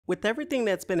With everything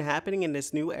that's been happening in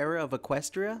this new era of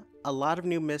Equestria, a lot of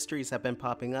new mysteries have been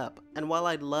popping up, and while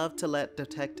I'd love to let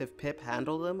Detective Pip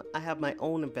handle them, I have my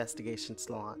own investigations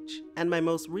to launch. And my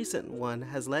most recent one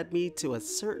has led me to a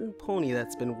certain pony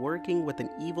that's been working with an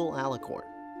evil alicorn.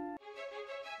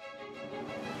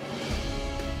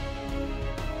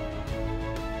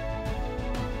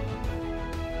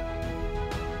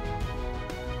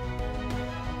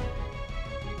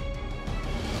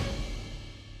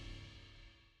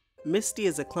 Misty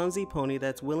is a clumsy pony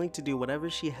that's willing to do whatever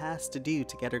she has to do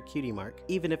to get her cutie mark,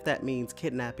 even if that means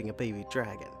kidnapping a baby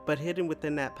dragon. But hidden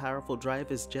within that powerful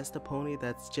drive is just a pony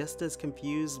that's just as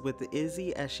confused with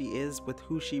Izzy as she is with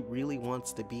who she really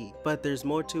wants to be. But there's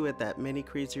more to it that many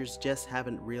creatures just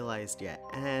haven't realized yet,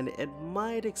 and it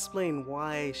might explain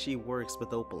why she works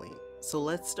with Opaline. So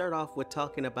let's start off with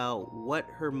talking about what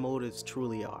her motives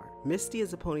truly are. Misty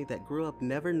is a pony that grew up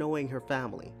never knowing her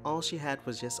family. All she had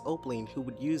was just Opaline, who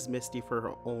would use Misty for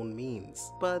her own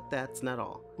means. But that's not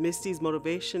all. Misty's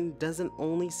motivation doesn't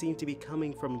only seem to be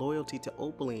coming from loyalty to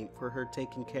Opaline for her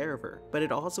taking care of her, but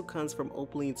it also comes from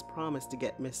Opaline's promise to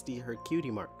get Misty her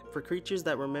cutie mark. For creatures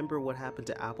that remember what happened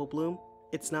to Apple Bloom,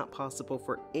 it's not possible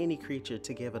for any creature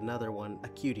to give another one a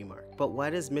cutie mark. But why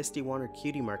does Misty want her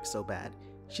cutie mark so bad?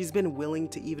 She's been willing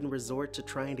to even resort to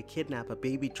trying to kidnap a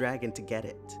baby dragon to get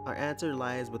it. Our answer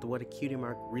lies with what a cutie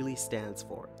mark really stands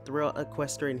for. Throughout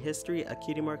equestrian history, a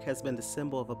cutie mark has been the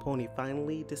symbol of a pony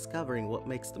finally discovering what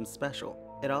makes them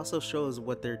special. It also shows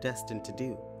what they're destined to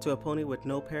do. To a pony with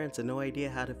no parents and no idea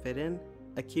how to fit in,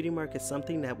 a cutie mark is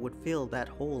something that would fill that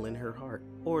hole in her heart,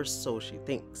 or so she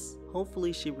thinks.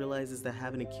 Hopefully she realizes that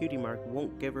having a cutie mark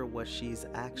won't give her what she's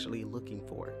actually looking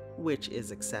for, which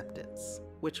is acceptance.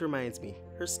 Which reminds me,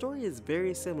 her story is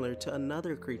very similar to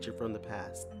another creature from the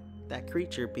past, that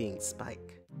creature being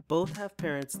Spike. Both have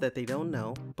parents that they don't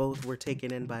know, both were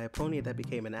taken in by a pony that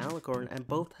became an alicorn, and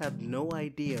both have no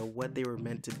idea what they were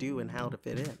meant to do and how to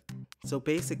fit in. So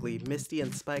basically, Misty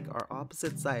and Spike are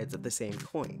opposite sides of the same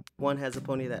coin. One has a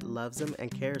pony that loves him and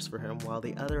cares for him, while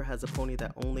the other has a pony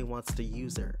that only wants to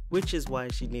use her. Which is why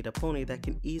she'd need a pony that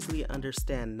can easily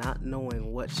understand not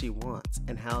knowing what she wants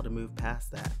and how to move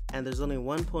past that. And there's only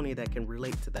one pony that can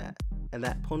relate to that, and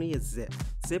that pony is Zip.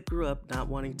 Zip grew up not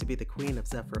wanting to be the queen of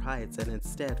Zephyr Heights and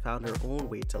instead found her own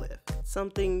way to live.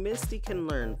 Something Misty can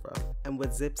learn from, and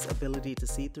with Zip's ability to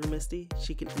see through Misty,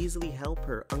 she can easily help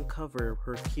her uncover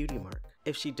her cutie mark.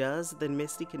 If she does, then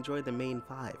Misty can join the main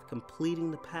 5,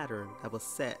 completing the pattern that was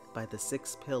set by the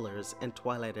 6 pillars and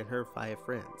Twilight and her 5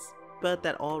 friends. But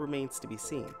that all remains to be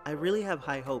seen. I really have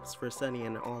high hopes for Sunny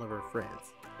and all of her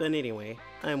friends. But anyway,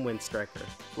 I'm Windstriker,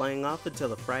 flying off until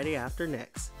the Friday after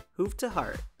next. Hoof to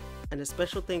heart. And a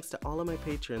special thanks to all of my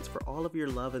patrons for all of your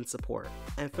love and support.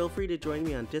 And feel free to join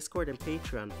me on Discord and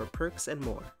Patreon for perks and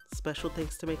more. Special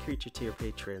thanks to my creature tier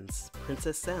patrons,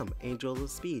 Princess Sam, Angel of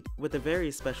Speed, with a very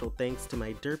special thanks to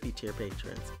my Derpy tier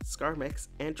patrons, Scarmex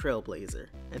and Trailblazer.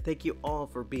 And thank you all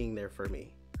for being there for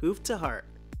me. Hoof to heart.